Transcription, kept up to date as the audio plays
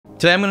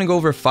Today I'm going to go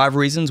over 5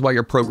 reasons why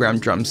your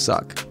programmed drums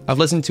suck. I've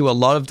listened to a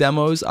lot of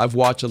demos, I've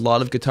watched a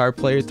lot of guitar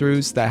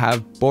playthroughs that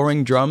have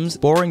boring drums.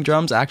 Boring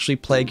drums actually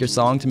plague your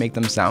song to make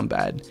them sound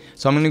bad.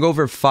 So I'm going to go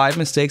over 5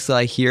 mistakes that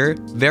I hear,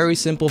 very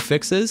simple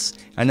fixes,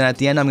 and then at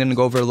the end I'm going to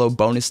go over a little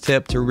bonus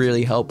tip to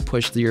really help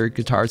push your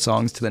guitar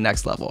songs to the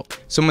next level.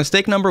 So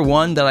mistake number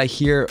 1 that I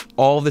hear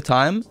all the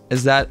time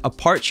is that a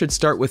part should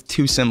start with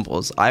 2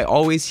 cymbals. I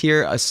always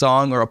hear a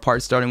song or a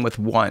part starting with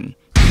 1.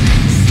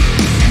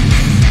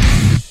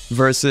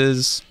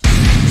 Versus,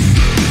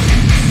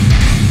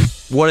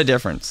 what a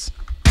difference.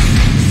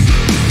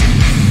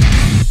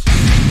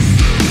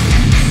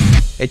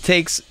 It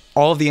takes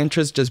all of the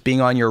interest just being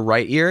on your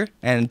right ear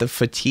and the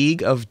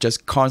fatigue of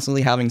just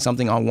constantly having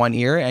something on one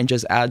ear, and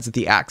just adds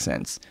the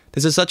accents.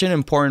 This is such an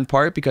important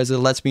part because it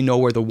lets me know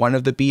where the 1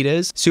 of the beat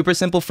is. Super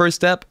simple first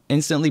step,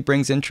 instantly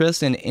brings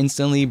interest and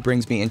instantly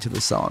brings me into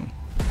the song.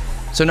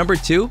 So number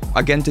 2,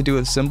 again to do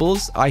with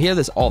cymbals, I hear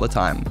this all the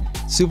time.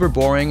 Super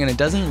boring, and it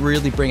doesn't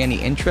really bring any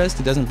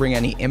interest, it doesn't bring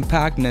any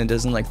impact, and it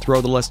doesn't like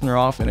throw the listener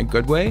off in a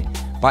good way.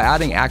 By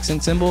adding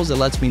accent cymbals, it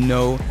lets me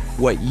know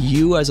what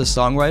you as a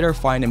songwriter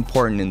find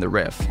important in the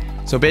riff.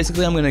 So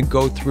basically I'm going to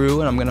go through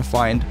and I'm going to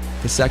find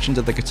the sections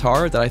of the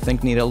guitar that I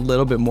think need a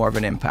little bit more of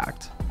an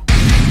impact.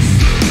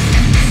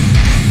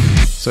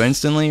 So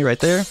instantly right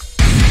there.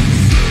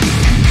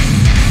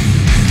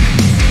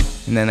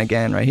 And then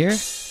again right here.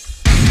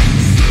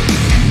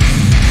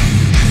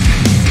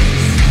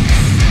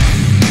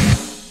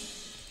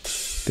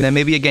 And then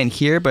maybe again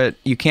here, but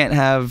you can't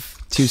have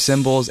 2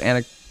 cymbals and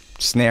a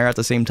snare at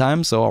the same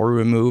time, so I'll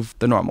remove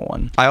the normal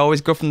one. I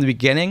always go from the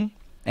beginning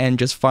and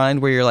just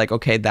find where you're like,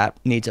 okay, that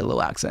needs a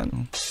little accent.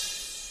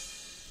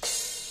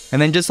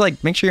 And then just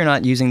like make sure you're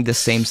not using the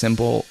same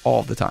cymbal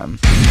all the time.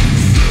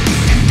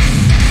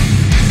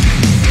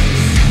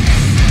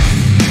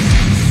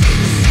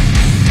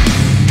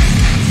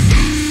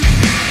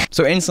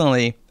 So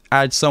instantly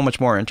adds so much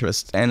more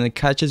interest, and it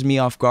catches me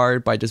off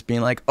guard by just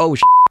being like, oh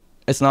shit.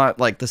 It's not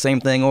like the same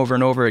thing over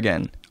and over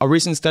again. A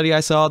recent study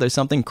I saw, there's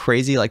something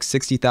crazy like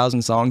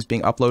 60,000 songs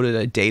being uploaded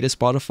a day to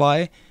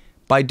Spotify.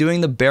 By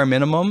doing the bare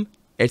minimum,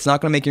 it's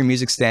not going to make your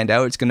music stand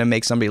out. It's going to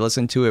make somebody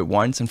listen to it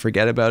once and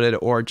forget about it,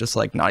 or just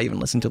like not even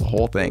listen to the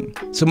whole thing.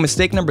 So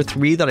mistake number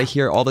 3 that I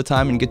hear all the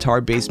time in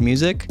guitar-based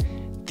music,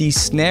 the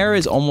snare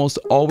is almost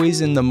always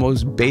in the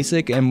most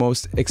basic and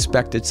most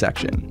expected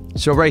section.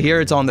 So right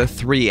here, it's on the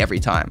 3 every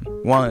time.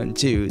 1,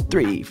 2,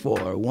 3,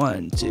 4,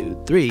 1,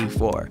 2, 3,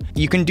 4.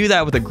 You can do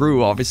that with a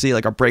groove, obviously,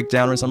 like a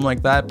breakdown or something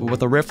like that, but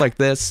with a riff like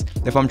this,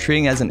 if I'm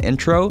treating it as an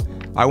intro,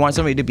 I want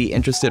somebody to be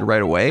interested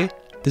right away.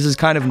 This is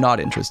kind of not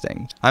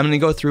interesting. I'm going to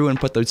go through and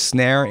put the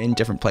snare in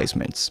different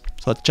placements.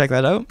 So let's check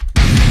that out.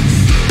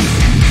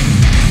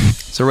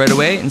 So right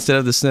away, instead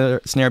of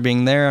the snare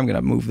being there, I'm going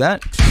to move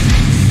that.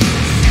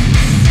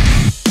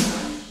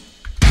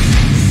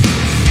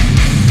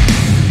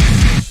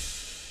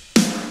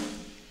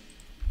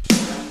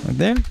 Right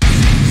there.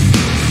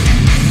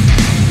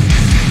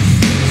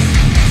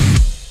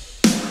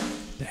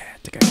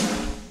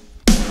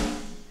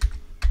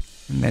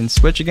 And then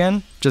switch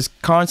again, just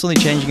constantly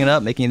changing it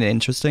up, making it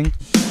interesting.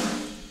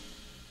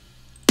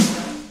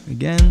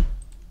 Again.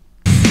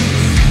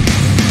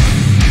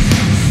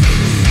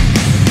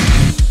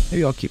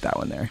 Maybe I'll keep that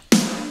one there.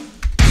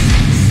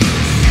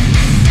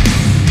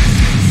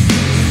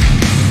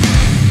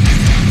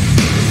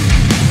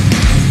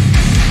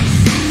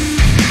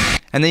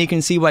 And then you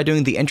can see by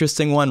doing the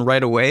interesting one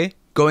right away,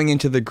 going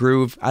into the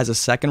groove as a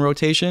second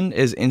rotation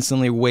is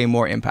instantly way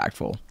more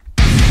impactful.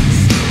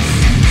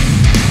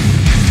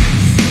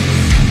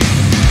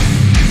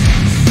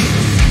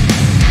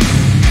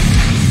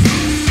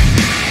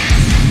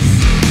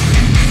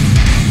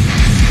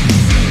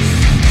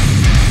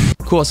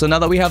 Cool, so now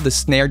that we have the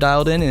snare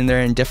dialed in and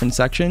they're in different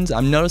sections,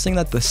 I'm noticing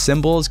that the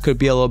cymbals could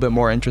be a little bit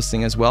more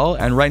interesting as well.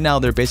 And right now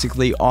they're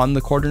basically on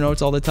the quarter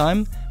notes all the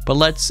time, but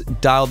let's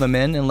dial them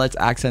in and let's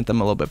accent them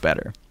a little bit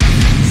better.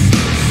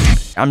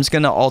 I'm just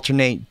gonna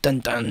alternate dun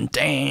dun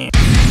dang.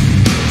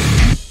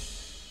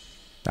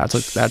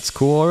 That's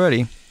cool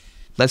already.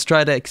 Let's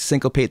try to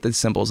syncopate the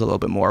cymbals a little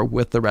bit more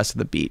with the rest of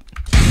the beat.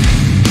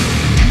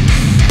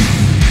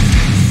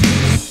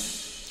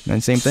 And then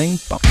same thing,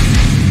 bump.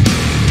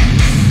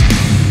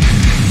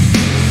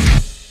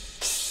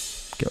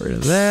 Get rid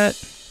of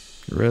that.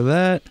 Get rid of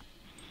that.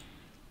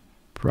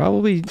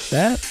 Probably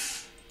that.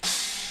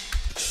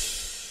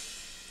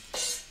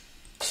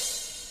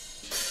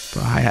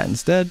 Put a hi-hat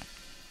instead.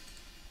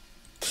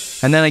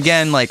 And then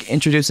again, like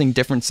introducing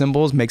different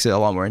cymbals makes it a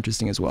lot more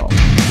interesting as well.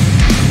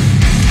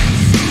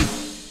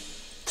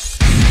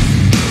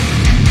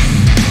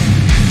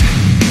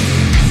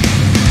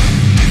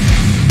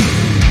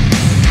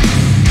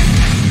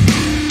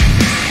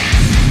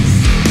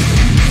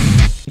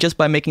 Just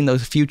by making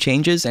those few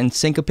changes and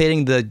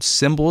syncopating the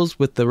cymbals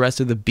with the rest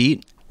of the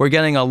beat, we're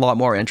getting a lot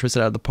more interest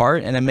out of the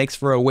part, and it makes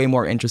for a way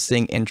more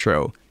interesting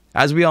intro.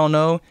 As we all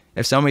know,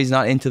 if somebody's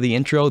not into the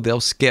intro, they'll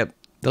just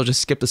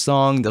skip the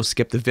song, they'll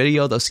skip the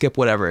video, they'll skip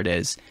whatever it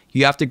is.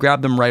 You have to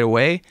grab them right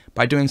away.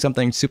 By doing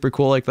something super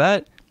cool like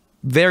that,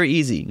 Very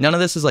easy. None of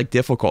this is like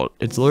difficult.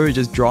 It's literally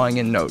just drawing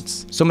in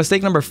notes. So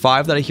mistake number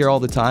 5 that I hear all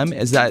the time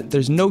is that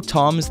there's no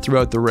toms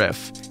throughout the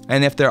riff.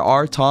 And if there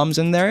are toms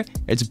in there,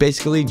 it's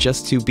basically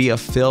just to be a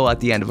fill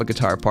at the end of a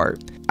guitar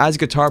part. As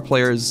guitar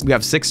players, we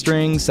have 6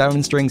 strings,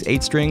 7 strings,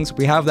 8 strings.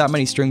 We have that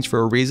many strings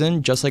for a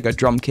reason, just like a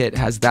drum kit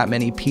has that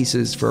many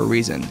pieces for a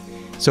reason.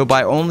 So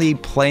by only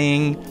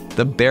playing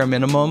the bare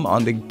minimum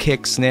on the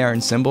kick, snare,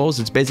 and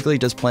cymbals, it's basically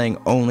just playing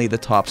only the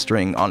top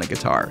string on a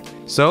guitar.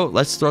 So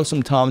let's throw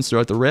some toms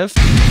throughout the riff.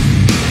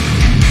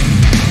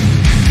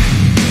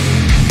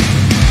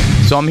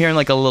 So I'm hearing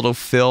like a little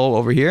fill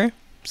over here,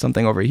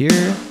 something over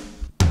here,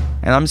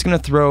 and I'm just gonna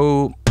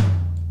throw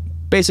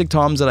basic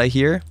toms that I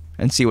hear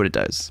and see what it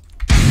does.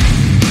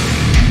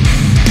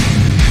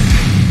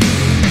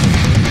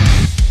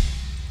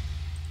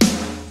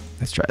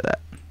 Let's try that.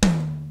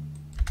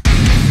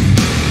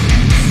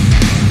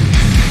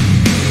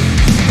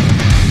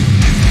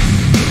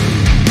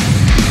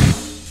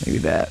 Maybe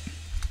that.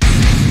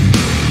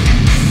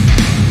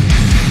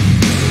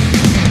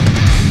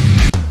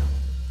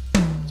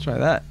 Let's try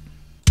that.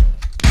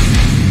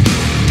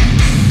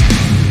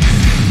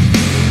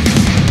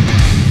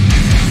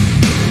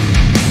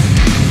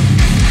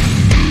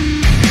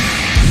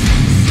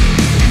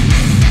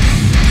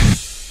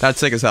 That's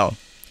sick as hell.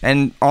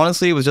 And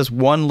honestly, it was just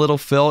one little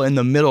fill in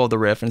the middle of the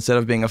riff instead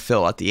of being a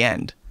fill at the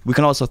end. We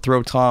can also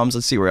throw toms.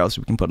 Let's see where else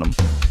we can put them.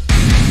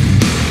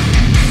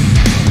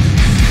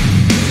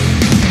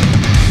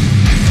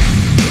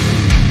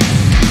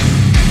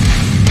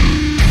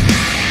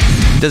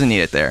 Doesn't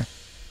need it there.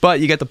 But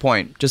you get the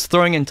point. Just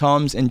throwing in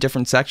toms in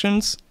different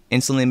sections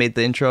instantly made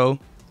the intro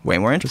way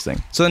more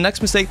interesting. So the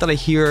next mistake that I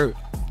hear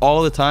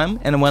all the time,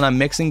 and when I'm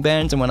mixing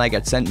bands and when I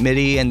get sent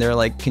MIDI and they're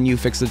like, can you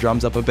fix the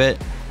drums up a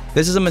bit?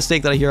 This is a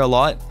mistake that I hear a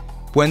lot.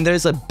 When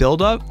there's a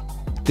build-up,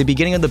 the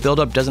beginning of the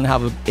build-up doesn't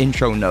have an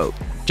intro note.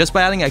 Just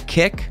by adding a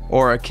kick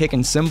or a kick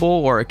and cymbal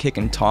or a kick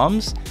and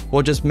toms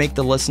will just make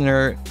the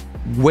listener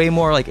way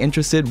more like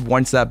interested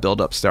once that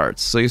build-up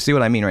starts. So you see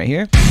what I mean right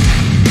here?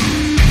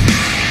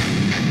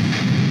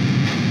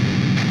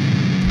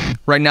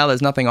 Right now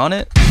there's nothing on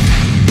it.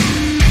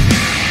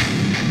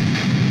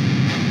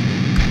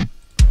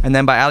 And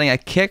then by adding a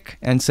kick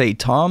and say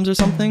toms or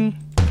something,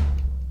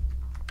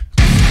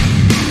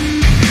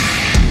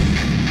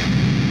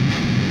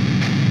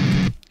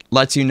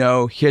 lets you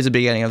know here's the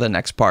beginning of the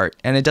next part.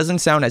 And it doesn't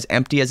sound as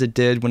empty as it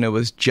did when it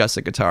was just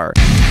a guitar.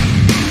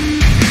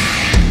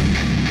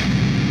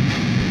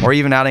 Or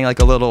even adding like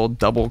a little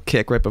double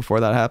kick right before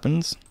that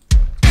happens.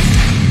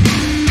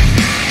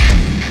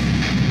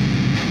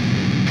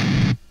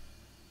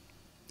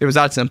 It was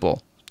that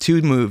simple.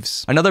 2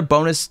 moves. Another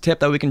bonus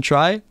tip that we can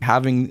try,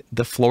 having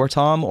the floor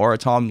tom or a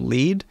tom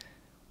lead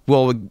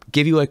will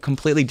give you a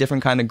completely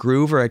different kind of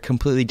groove or a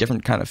completely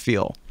different kind of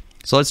feel.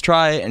 So let's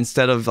try,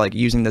 instead of like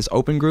using this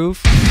open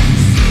groove,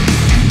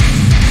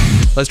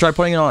 let's try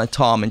putting it on a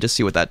tom and just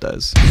see what that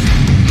does.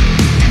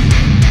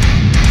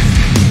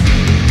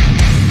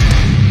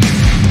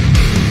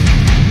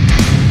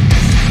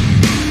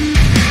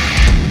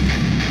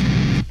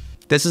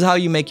 This is how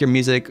you make your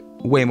music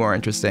way more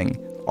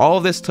interesting. All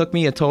of this took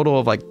me a total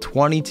of like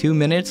 22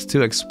 minutes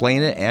to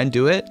explain it and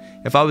do it.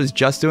 If I was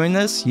just doing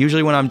this,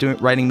 usually when I'm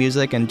writing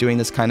music and doing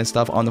this kind of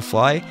stuff on the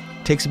fly, it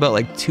takes about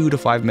like 2 to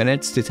 5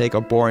 minutes to take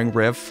a boring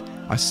riff,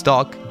 a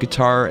stock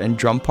guitar and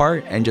drum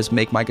part, and just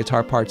make my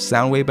guitar parts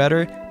sound way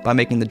better by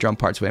making the drum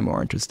parts way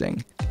more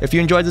interesting. If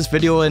you enjoyed this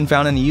video and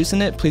found any use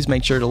in it, please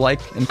make sure to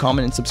like and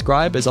comment and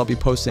subscribe, as I'll be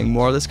posting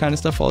more of this kind of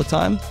stuff all the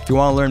time. If you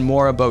want to learn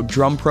more about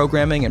drum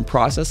programming and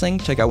processing,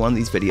 check out one of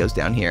these videos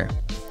down here.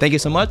 Thank you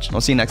so much.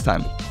 I'll see you next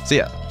time. See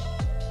ya.